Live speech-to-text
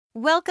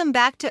Welcome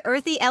back to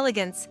Earthy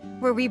Elegance,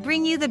 where we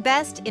bring you the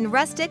best in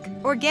rustic,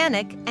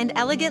 organic, and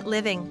elegant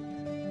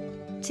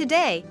living.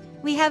 Today,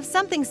 we have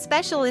something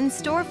special in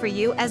store for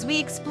you as we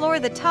explore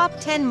the top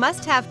 10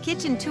 must-have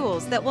kitchen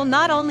tools that will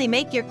not only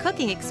make your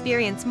cooking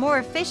experience more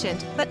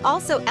efficient, but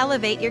also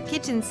elevate your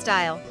kitchen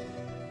style.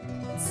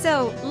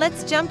 So,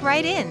 let's jump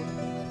right in.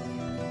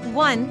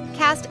 1.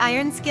 Cast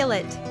iron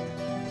skillet.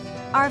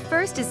 Our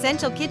first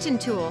essential kitchen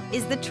tool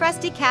is the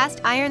trusty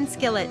cast iron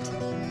skillet.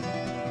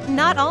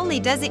 Not only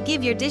does it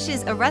give your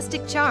dishes a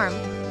rustic charm,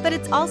 but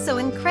it's also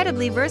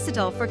incredibly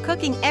versatile for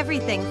cooking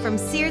everything from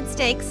seared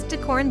steaks to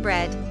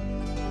cornbread.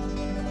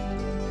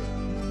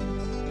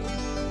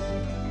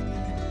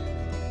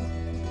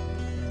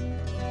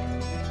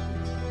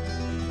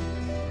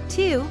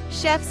 2.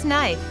 Chef's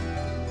knife.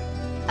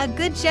 A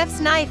good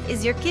chef's knife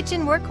is your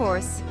kitchen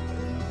workhorse.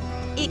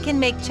 It can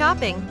make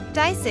chopping,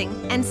 dicing,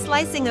 and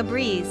slicing a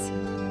breeze.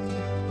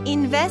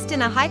 Invest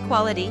in a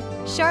high-quality,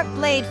 sharp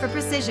blade for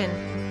precision.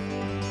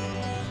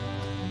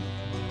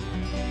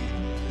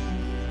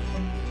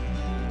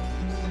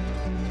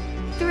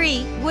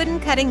 3. Wooden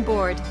cutting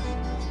board.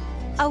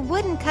 A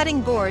wooden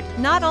cutting board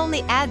not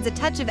only adds a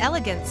touch of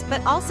elegance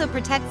but also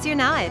protects your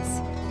knives.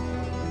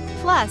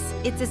 Plus,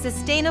 it's a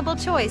sustainable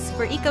choice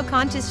for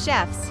eco-conscious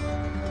chefs.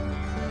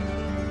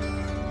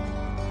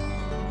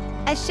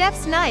 A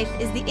chef's knife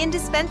is the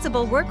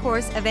indispensable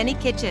workhorse of any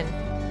kitchen.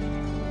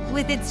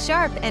 With its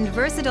sharp and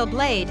versatile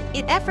blade,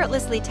 it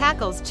effortlessly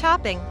tackles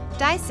chopping,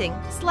 dicing,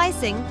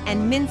 slicing,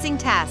 and mincing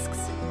tasks.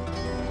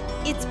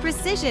 Its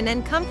precision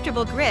and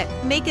comfortable grip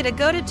make it a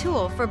go-to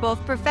tool for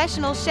both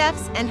professional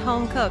chefs and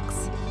home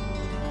cooks.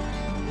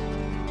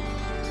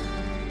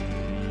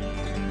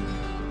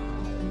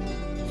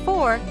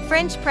 4.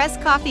 French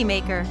press coffee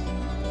maker.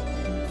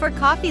 For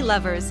coffee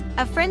lovers,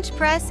 a French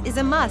press is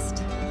a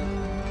must.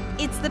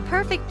 It's the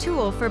perfect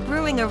tool for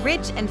brewing a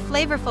rich and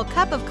flavorful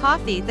cup of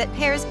coffee that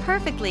pairs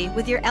perfectly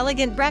with your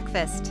elegant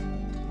breakfast.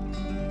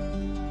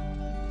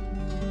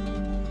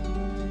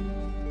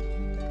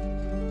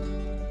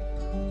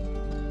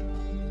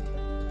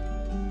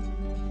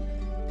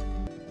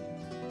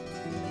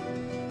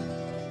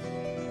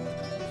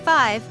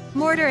 5.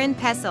 Mortar and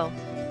pestle.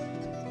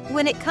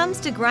 When it comes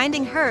to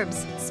grinding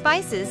herbs,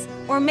 spices,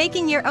 or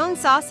making your own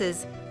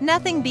sauces,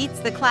 nothing beats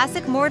the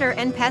classic mortar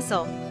and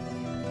pestle.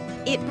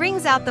 It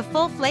brings out the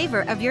full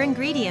flavor of your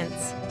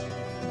ingredients.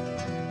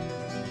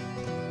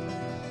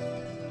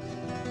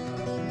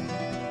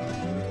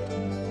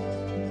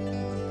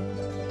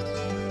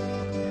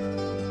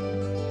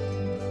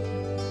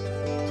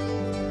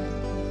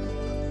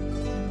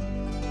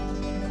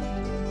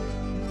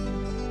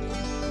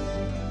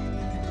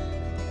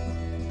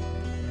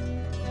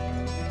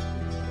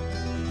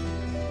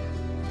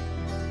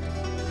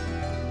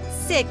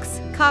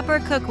 6. Copper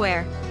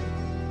cookware.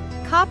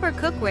 Copper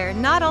cookware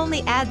not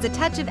only adds a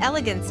touch of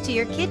elegance to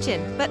your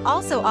kitchen but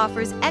also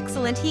offers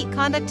excellent heat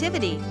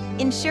conductivity,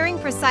 ensuring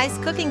precise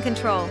cooking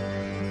control.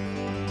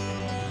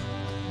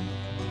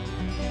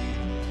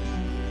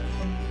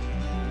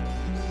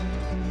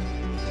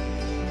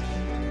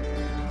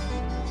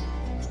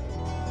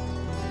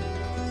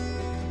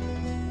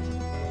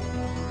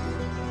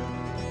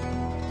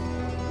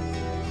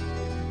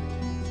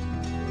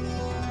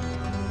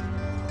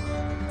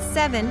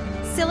 7.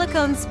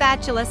 Silicone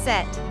spatula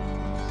set.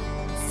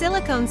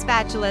 Silicone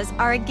spatulas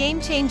are a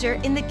game changer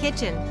in the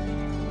kitchen.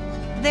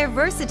 They're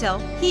versatile,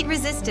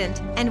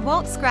 heat-resistant, and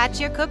won't scratch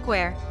your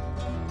cookware.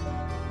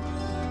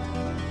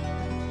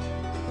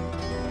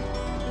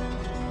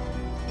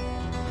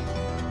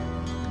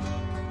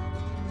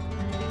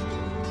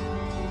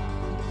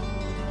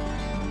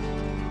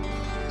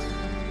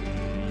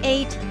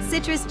 8.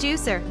 Citrus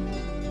juicer.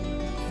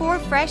 For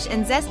fresh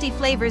and zesty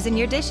flavors in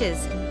your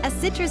dishes, a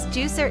citrus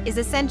juicer is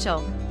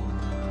essential.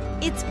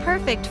 It's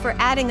perfect for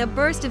adding a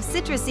burst of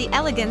citrusy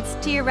elegance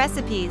to your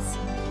recipes.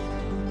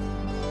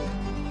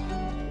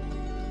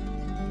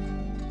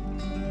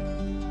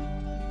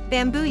 9.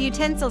 Bamboo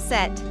utensil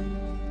set.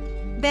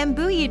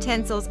 Bamboo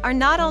utensils are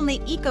not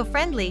only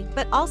eco-friendly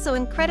but also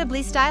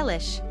incredibly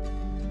stylish.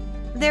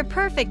 They're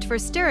perfect for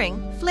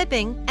stirring,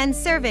 flipping, and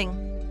serving.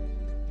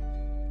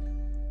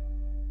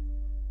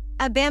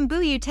 A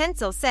bamboo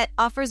utensil set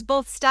offers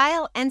both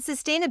style and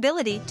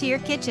sustainability to your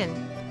kitchen.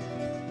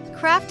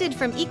 Crafted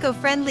from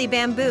eco-friendly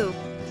bamboo,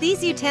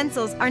 these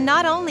utensils are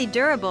not only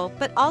durable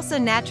but also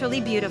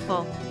naturally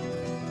beautiful.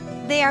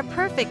 They are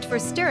perfect for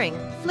stirring,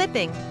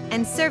 flipping,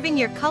 and serving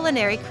your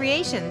culinary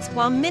creations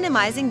while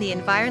minimizing the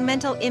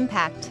environmental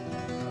impact.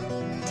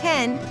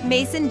 10.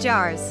 Mason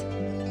jars.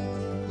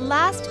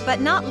 Last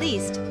but not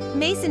least,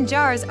 mason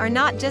jars are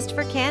not just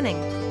for canning.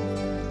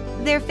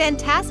 They're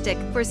fantastic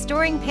for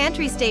storing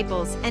pantry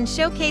staples and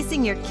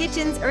showcasing your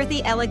kitchen's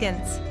earthy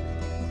elegance.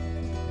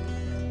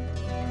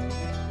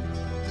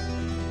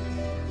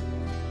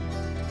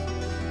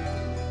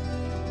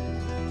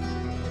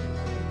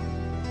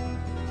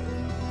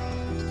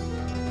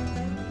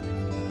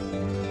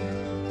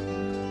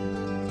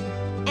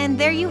 And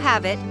there you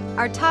have it,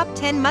 our top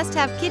 10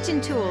 must-have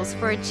kitchen tools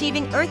for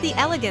achieving earthy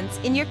elegance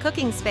in your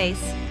cooking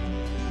space.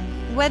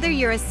 Whether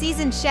you're a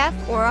seasoned chef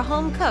or a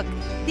home cook,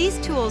 these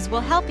tools will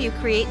help you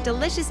create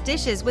delicious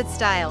dishes with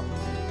style.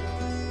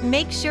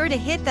 Make sure to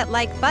hit that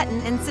like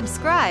button and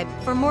subscribe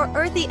for more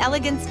Earthy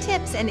Elegance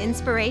tips and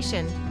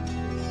inspiration.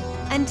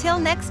 Until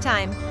next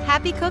time,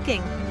 happy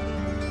cooking!